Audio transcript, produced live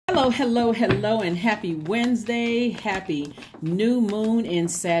Hello, and happy Wednesday, happy new moon in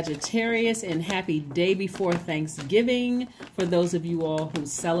Sagittarius, and happy day before Thanksgiving for those of you all who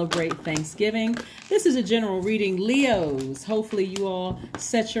celebrate Thanksgiving. This is a general reading, Leos. Hopefully you all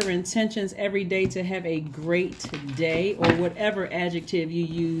set your intentions every day to have a great day, or whatever adjective you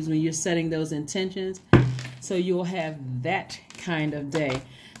use when you're setting those intentions, so you'll have that kind of day.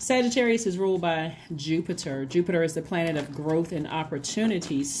 Sagittarius is ruled by Jupiter. Jupiter is the planet of growth and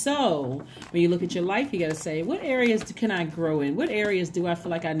opportunity. So when you look at your life, you got to say, what areas can I grow in? What areas do I feel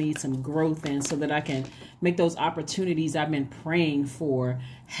like I need some growth in so that I can make those opportunities I've been praying for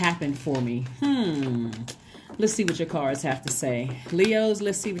happen for me? Let's see what your cards have to say. Leos,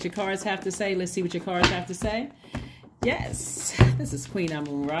 let's see what your cards have to say. Let's see what your cards have to say. Yes, this is Queen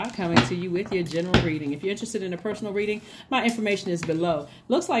Amun Ra coming to you with your general reading. If you're interested in a personal reading, my information is below.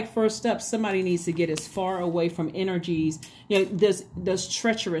 Looks like first up, somebody needs to get as far away from energies. You know, there's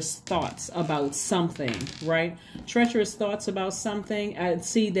treacherous thoughts about something, right? Treacherous thoughts about something. I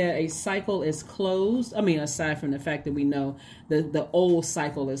see that a cycle is closed. I mean, aside from the fact that we know the old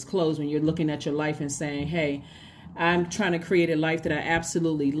cycle is closed, when you're looking at your life and saying, hey, I'm trying to create a life that I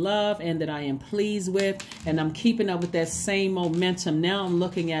absolutely love and that I am pleased with, and I'm keeping up with that same momentum. Now I'm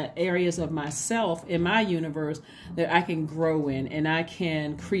looking at areas of myself in my universe that I can grow in and I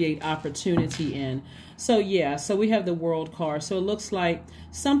can create opportunity in. So yeah, so we have the World card. So it looks like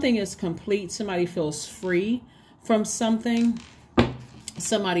something is complete. Somebody feels free from something.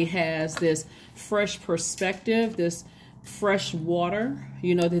 Somebody has this fresh perspective, this fresh water,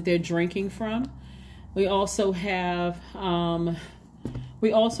 you know, that they're drinking from. We also have the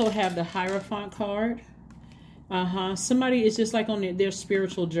Hierophant card. Somebody is just like on their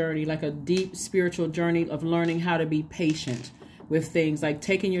spiritual journey, like a deep spiritual journey of learning how to be patient with things, like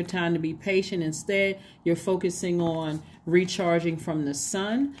taking your time to be patient. Instead, you're focusing on recharging from the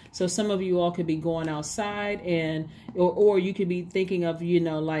sun. So some of you all could be going outside or you could be thinking of, you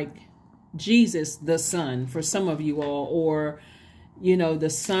know, like Jesus, the sun, for some of you all, or you know, the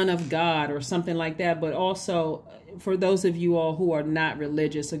Son of God or something like that. But also for those of you all who are not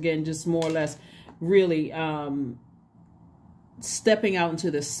religious, again, just more or less really stepping out into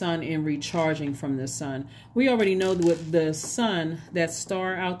the sun and recharging from the sun. We already know what the sun, that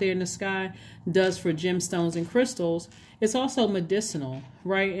star out there in the sky, does for gemstones and crystals. It's also medicinal,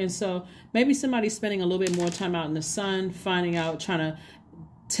 right? And so maybe somebody's spending a little bit more time out in the sun, finding out, trying to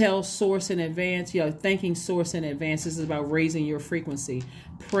tell source in advance, you know, thanking source in advance. This is about raising your frequency.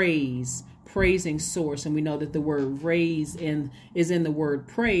 Praising source. And we know that the word raise is in the word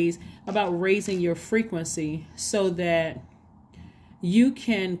praise, about raising your frequency so that you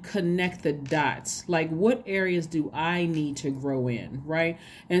can connect the dots. Like, what areas do I need to grow in, right?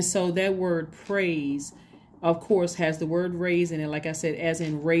 And so that word praise, of course, has the word raise in it, like I said, as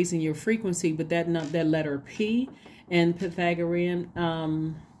in raising your frequency, but that letter P and Pythagorean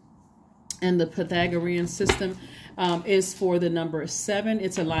and the Pythagorean system is for the number 7.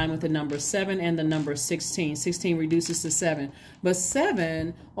 It's aligned with the number 7 and the number 16. 16 reduces to 7. But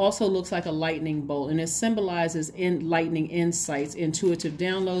 7 also looks like a lightning bolt, and it symbolizes lightning insights, intuitive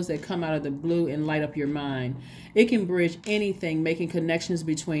downloads that come out of the blue and light up your mind. It can bridge anything, making connections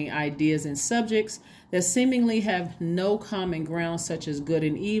between ideas and subjects that seemingly have no common ground, such as good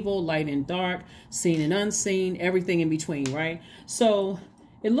and evil, light and dark, seen and unseen, everything in between, right? So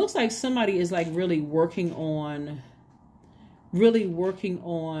it looks like somebody is like really working on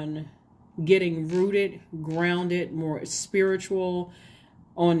getting rooted, grounded, more spiritual,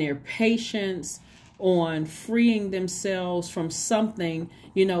 on their patience, on freeing themselves from something,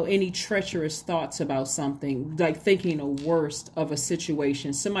 you know, any treacherous thoughts about something, like thinking the worst of a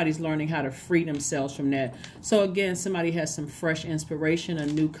situation. Somebody's learning how to free themselves from that. So again, somebody has some fresh inspiration,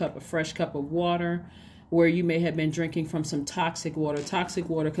 a fresh cup of water, where you may have been drinking from some toxic water. Toxic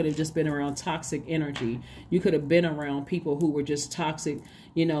water could have just been around toxic energy. You could have been around people who were just toxic,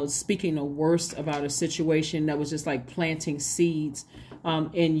 you know, speaking the worst about a situation that was just like planting seeds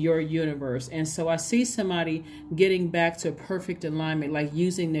in your universe. And so I see somebody getting back to perfect alignment, like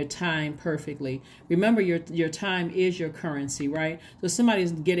using their time perfectly. Remember, your time is your currency, right? So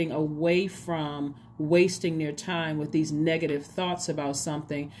somebody's getting away from wasting their time with these negative thoughts about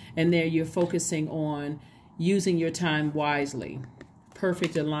something, and there you're focusing on using your time wisely.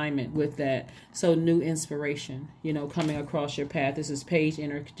 Perfect alignment with that. So new inspiration, you know, coming across your path. This is page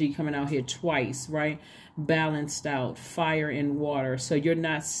energy coming out here twice, right? Balanced out, fire and water. So you're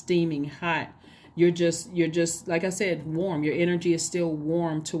not steaming hot. You're just, like I said, warm. Your energy is still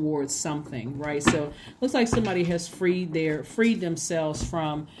warm towards something, right? So looks like somebody has freed themselves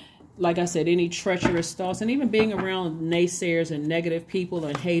from like I said, any treacherous thoughts, and even being around naysayers and negative people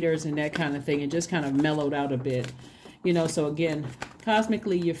and haters and that kind of thing, and just kind of mellowed out a bit. You know, so again,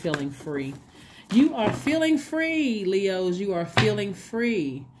 cosmically, you're feeling free. You are feeling free, Leos. You are feeling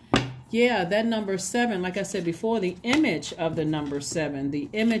free. Yeah, that number 7, like I said before, the image of the number 7. The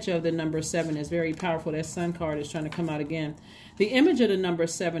image of the number 7 is very powerful. That Sun card is trying to come out again. The image of the number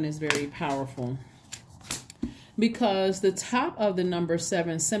 7 is very powerful, because the top of the number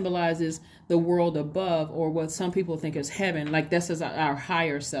 7 symbolizes the world above, or what some people think is heaven. Like this is our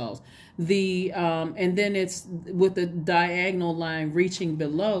higher selves. And then it's with the diagonal line reaching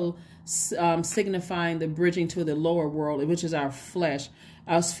below, signifying the bridging to the lower world, which is our flesh.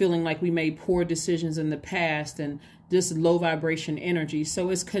 Us feeling like we made poor decisions in the past and this low vibration energy.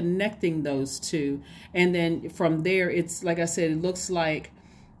 So it's connecting those two. And then from there, it's like I said, it looks like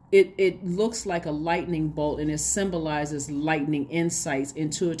a lightning bolt, and it symbolizes lightning insights,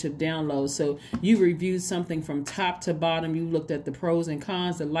 intuitive downloads. So you reviewed something from top to bottom. You looked at the pros and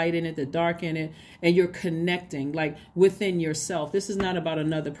cons, the light in it, the dark in it, and you're connecting like within yourself. This is not about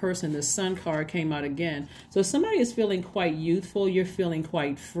another person. The Sun card came out again. So somebody is feeling quite youthful. You're feeling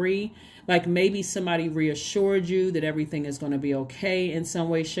quite free. Like maybe somebody reassured you that everything is going to be okay in some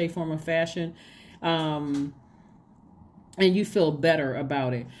way, shape, form, or fashion. And you feel better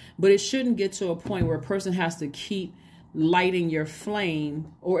about it. But it shouldn't get to a point where a person has to keep lighting your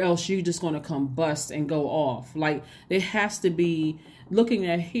flame, or else you're just going to combust and go off. Like there has to be, looking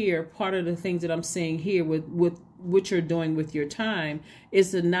at here, part of the things that I'm seeing here with what you're doing with your time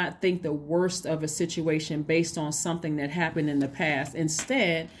is to not think the worst of a situation based on something that happened in the past.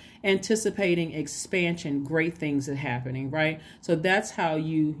 Instead, anticipating expansion, great things are happening, right? So that's how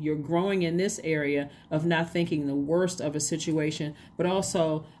you're growing in this area of not thinking the worst of a situation, but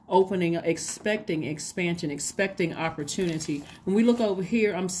also opening, expecting expansion, expecting opportunity. When we look over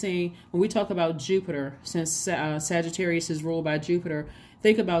here, I'm seeing, when we talk about Jupiter, since Sagittarius is ruled by Jupiter,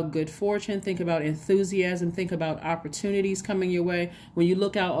 think about good fortune, think about enthusiasm, think about opportunities coming your way. When you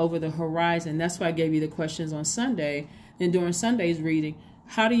look out over the horizon, that's why I gave you the questions on Sunday, and during Sunday's reading,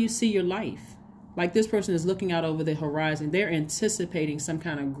 how do you see your life? Like this person is looking out over the horizon. They're anticipating some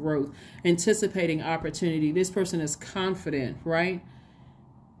kind of growth, anticipating opportunity. This person is confident, right?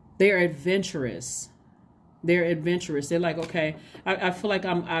 They're adventurous. They're adventurous. They're like, okay, I feel like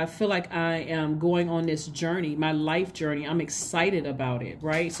I am going on this journey, my life journey. I'm excited about it,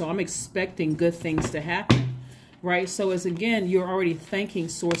 right? So I'm expecting good things to happen. Right. So as again, you're already thanking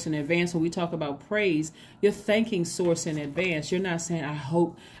source in advance. When we talk about praise, you're thanking source in advance. You're not saying, I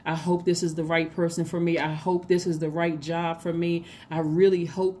hope this is the right person for me. I hope this is the right job for me. I really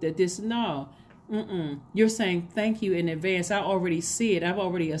hope that this. No. You're saying thank you in advance. I already see it. I've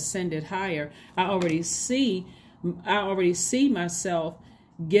already ascended higher. I already see myself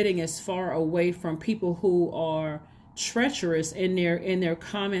getting as far away from people who are treacherous in their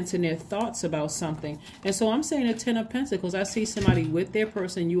comments and their thoughts about something. And so I'm saying a 10 of Pentacles. I see somebody with their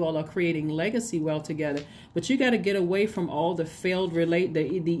person. You all are creating legacy well together, but you got to get away from all the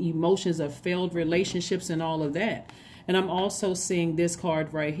the emotions of failed relationships and all of that. And I'm also seeing this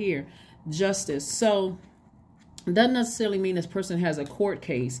card right here, Justice. So it doesn't necessarily mean this person has a court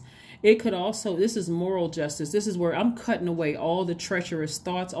case. It could also, this is moral justice. This is where I'm cutting away all the treacherous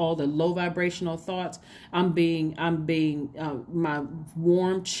thoughts, all the low vibrational thoughts. I'm being my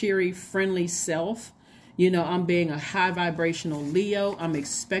warm, cheery, friendly self. You know, I'm being a high vibrational Leo. I'm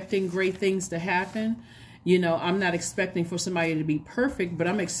expecting great things to happen. You know, I'm not expecting for somebody to be perfect, but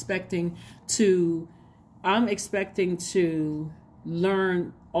I'm expecting to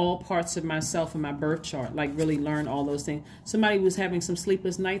learn all parts of myself in my birth chart, like really learn all those things. Somebody was having some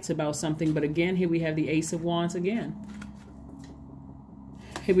sleepless nights about something, but again, here we have the Ace of Wands again.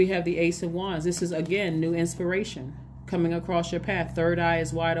 Here we have the Ace of Wands. This is, again, new inspiration coming across your path. Third eye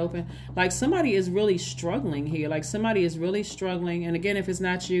is wide open. Like somebody is really struggling here. Like somebody is really struggling. And again, if it's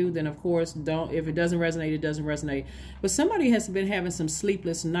not you, then of course, don't. If it doesn't resonate, it doesn't resonate. But somebody has been having some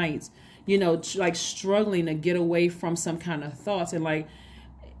sleepless nights, you know, like struggling to get away from some kind of thoughts. And like,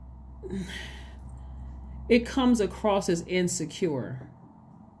 it comes across as insecure.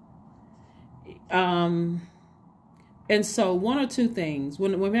 And so one or two things,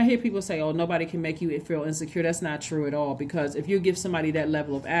 when I hear people say, oh, nobody can make you feel insecure, that's not true at all. Because if you give somebody that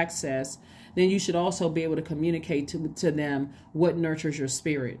level of access, then you should also be able to communicate to them what nurtures your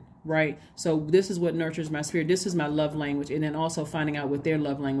spirit, right? So this is what nurtures my spirit. This is my love language. And then also finding out what their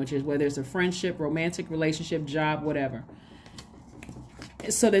love language is, whether it's a friendship, romantic relationship, job, whatever.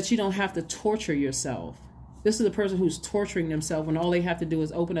 So that you don't have to torture yourself. This is a person who's torturing themselves when all they have to do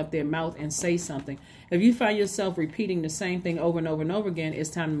is open up their mouth and say something. If you find yourself repeating the same thing over and over and over again, it's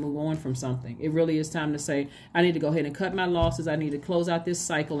time to move on from something. It really is time to say, I need to go ahead and cut my losses. I need to close out this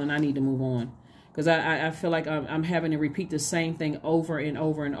cycle and I need to move on. Because I feel like I'm having to repeat the same thing over and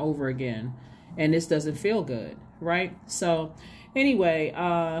over and over again. And this doesn't feel good, right? So anyway,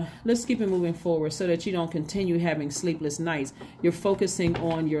 let's keep it moving forward so that you don't continue having sleepless nights. You're focusing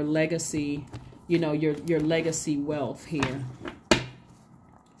on your legacy, you know, your legacy wealth here.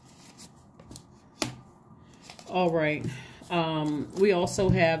 All right. We also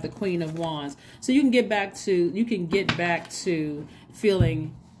have the Queen of Wands. So you can get back to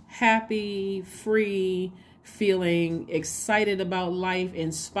feeling happy, free, feeling excited about life,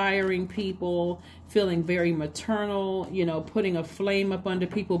 inspiring people, feeling very maternal, you know, putting a flame up under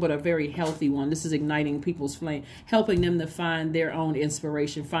people, but a very healthy one. This is igniting people's flame, helping them to find their own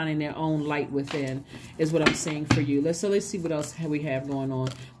inspiration, finding their own light within is what I'm seeing for you. Let's see what else we have going on.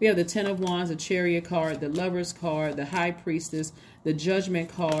 We have the Ten of Wands, the Chariot card, the Lover's card, the High Priestess, the Judgment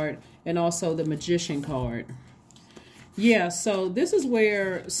card, and also the Magician card. Yeah, so this is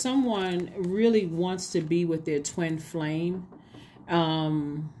where someone really wants to be with their twin flame.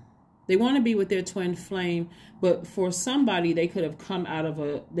 They want to be with their twin flame, but for somebody, they could have come out of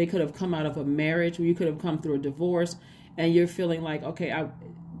a marriage, or you could have come through a divorce, and you're feeling like, okay,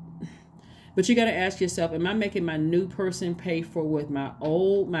 but you got to ask yourself, am I making my new person pay for what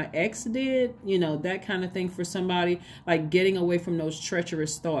my ex did? You know, that kind of thing for somebody, like getting away from those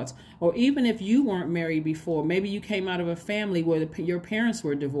treacherous thoughts. Or even if you weren't married before, maybe you came out of a family where your parents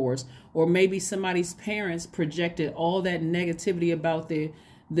were divorced, or maybe somebody's parents projected all that negativity about the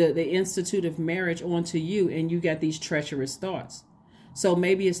institute of marriage onto you, and you got these treacherous thoughts. So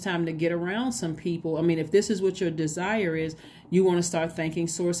maybe it's time to get around some people. I mean, if this is what your desire is, you want to start thanking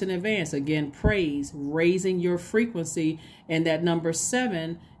Source in advance. Again, praise, raising your frequency. And that number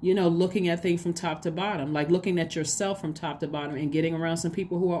 7, you know, looking at things from top to bottom, like looking at yourself from top to bottom and getting around some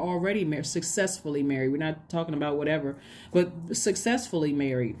people who are already married, successfully married. We're not talking about whatever, but successfully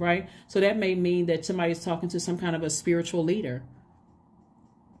married, right? So that may mean that somebody's talking to some kind of a spiritual leader.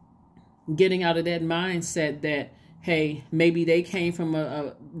 Getting out of that mindset that, hey, maybe they came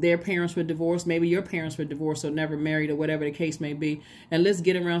from their parents were divorced. Maybe your parents were divorced or never married, or whatever the case may be. And let's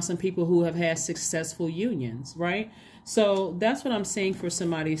get around some people who have had successful unions, right? So that's what I'm saying for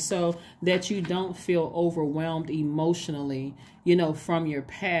somebody, so that you don't feel overwhelmed emotionally, you know, from your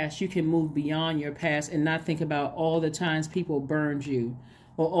past. You can move beyond your past and not think about all the times people burned you,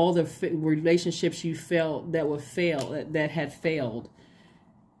 or all the relationships you felt that had failed.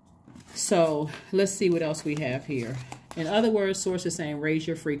 So let's see what else we have here. In other words, Source is saying raise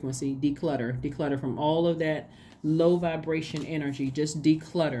your frequency, declutter from all of that low vibration energy. Just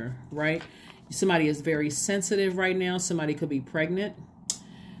declutter, right? Somebody is very sensitive right now. Somebody could be pregnant.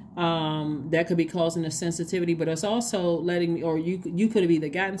 That could be causing a sensitivity, but it's also letting me, or you could have either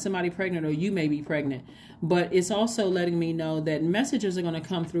gotten somebody pregnant, or you may be pregnant. But it's also letting me know that messages are going to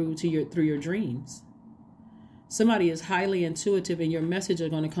come through through your dreams. Somebody is highly intuitive, and your message are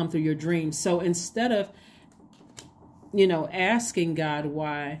going to come through your dreams. So instead of, you know, asking God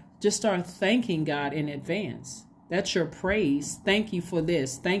why, just start thanking God in advance. That's your praise. Thank you for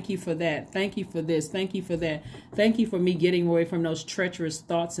this. Thank you for that. Thank you for this. Thank you for that. Thank you for me getting away from those treacherous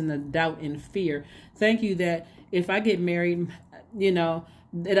thoughts and the doubt and fear. Thank you that if I get married, you know,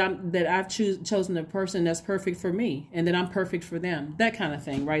 that I've chosen a person that's perfect for me, and that I'm perfect for them. That kind of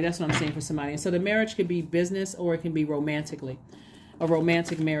thing, right? That's what I'm saying for somebody. And so the marriage could be business, or it can be romantically, a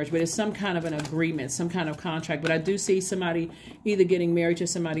romantic marriage, but it's some kind of an agreement, some kind of contract. But I do see somebody either getting married to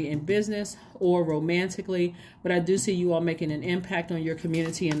somebody in business or romantically, but I do see you all making an impact on your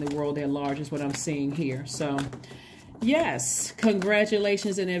community and the world at large is what I'm seeing here. So yes,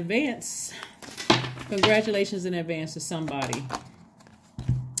 congratulations in advance. Congratulations in advance to somebody.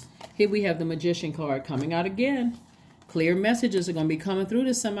 Here we have the Magician card coming out again. Clear messages are going to be coming through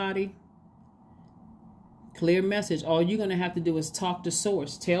to somebody. Clear message. All you're going to have to do is talk to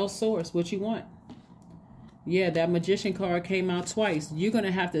Source. Tell Source what you want. Yeah, that Magician card came out twice. You're going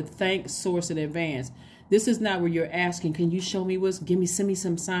to have to thank Source in advance. This is not where you're asking, can you show me send me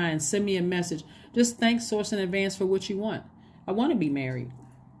some signs, send me a message. Just thank Source in advance for what you want. I want to be married.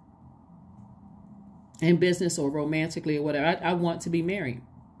 In business or romantically or whatever. I want to be married.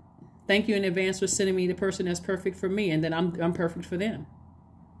 Thank you in advance for sending me the person that's perfect for me, and then I'm perfect for them.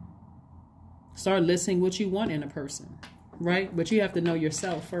 Start listing what you want in a person, right? But you have to know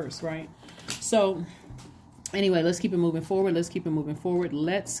yourself first, right? So anyway, let's keep it moving forward. Let's keep it moving forward.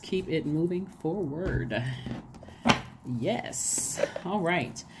 Let's keep it moving forward. Yes. All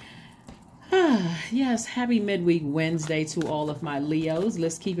right. Yes, happy midweek Wednesday to all of my Leos.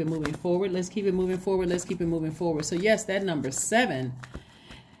 Let's keep it moving forward. Let's keep it moving forward. Let's keep it moving forward. So yes, that number 7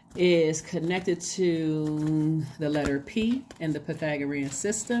 is connected to the letter P in the Pythagorean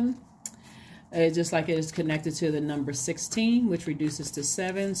system. Just like it is connected to the number 16, which reduces to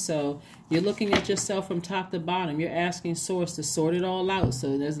 7. So you're looking at yourself from top to bottom. You're asking Source to sort it all out.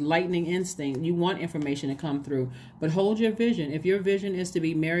 So there's lightning instinct. You want information to come through. But hold your vision. If your vision is to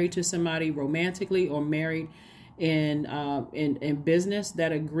be married to somebody romantically or married in business,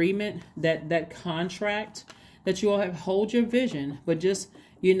 that agreement, that contract that you all have, hold your vision. But just,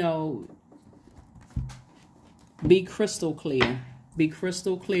 you know, be crystal clear. Be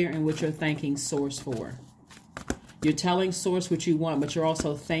crystal clear in what you're thanking Source for. You're telling Source what you want, but you're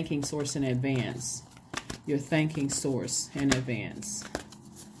also thanking Source in advance. You're thanking Source in advance.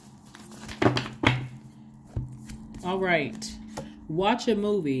 All right. Watch a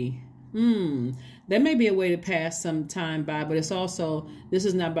movie. That may be a way to pass some time by, but it's also, this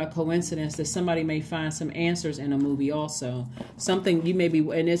is not by coincidence that somebody may find some answers in a movie also. Something you may be,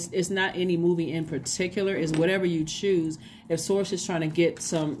 and it's not any movie in particular, it's whatever you choose. If Source is trying to get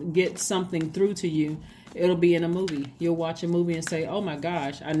something through to you, it'll be in a movie. You'll watch a movie and say, oh my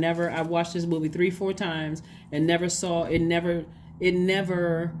gosh, I watched this movie 3-4 times and never saw, I never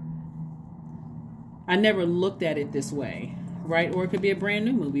looked at it this way. Right? Or it could be a brand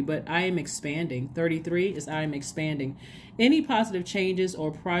new movie, but I am expanding. 33 is I am expanding. Any positive changes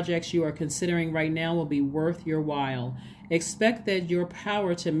or projects you are considering right now will be worth your while. Expect that your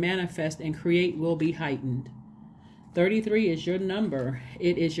power to manifest and create will be heightened. 33 is your number.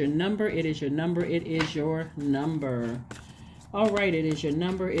 It is your number. It is your number. It is your number. All right. It is your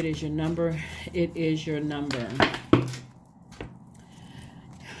number. It is your number. It is your number.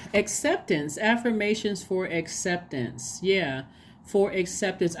 Acceptance, affirmations for acceptance. Yeah, for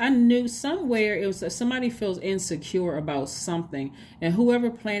acceptance. I knew somewhere it was somebody feels insecure about something, and whoever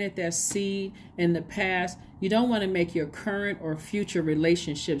planted that seed in the past, you don't want to make your current or future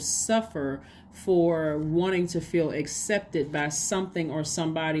relationships suffer for wanting to feel accepted by something or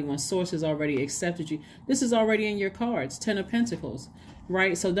somebody when Source has already accepted you. This is already in your cards, 10 of Pentacles.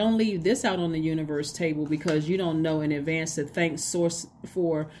 Right? So don't leave this out on the universe table because you don't know in advance to thank Source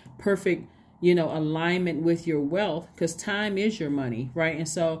for perfect, alignment with your wealth, because time is your money, right? And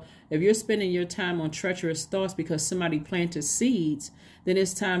so if you're spending your time on treacherous thoughts because somebody planted seeds, then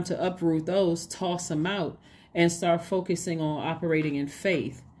it's time to uproot those, toss them out, and start focusing on operating in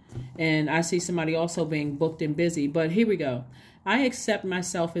faith. And I see somebody also being booked and busy, but here we go. I accept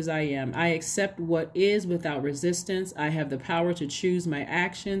myself as I am. I accept what is without resistance. I have the power to choose my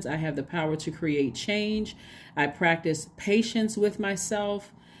actions. I have the power to create change. I practice patience with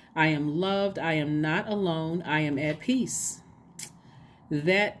myself. I am loved. I am not alone. I am at peace.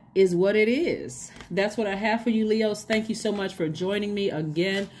 That is what it is. That's what I have for you, Leos. Thank you so much for joining me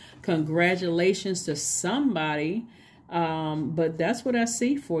again. Congratulations to somebody. But that's what I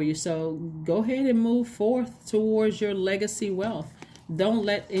see for you. So go ahead and move forth towards your legacy wealth. Don't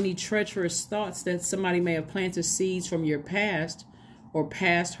let any treacherous thoughts that somebody may have planted seeds from your past or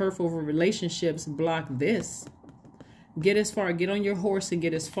past hurtful relationships block this. Get on your horse and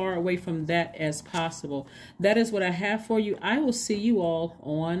get as far away from that as possible. That is what I have for you. I will see you all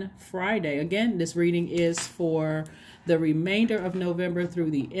on Friday. Again, this reading is for the remainder of November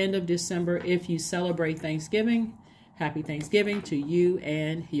through the end of December. If you celebrate Thanksgiving, happy Thanksgiving to you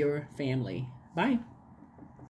and your family. Bye.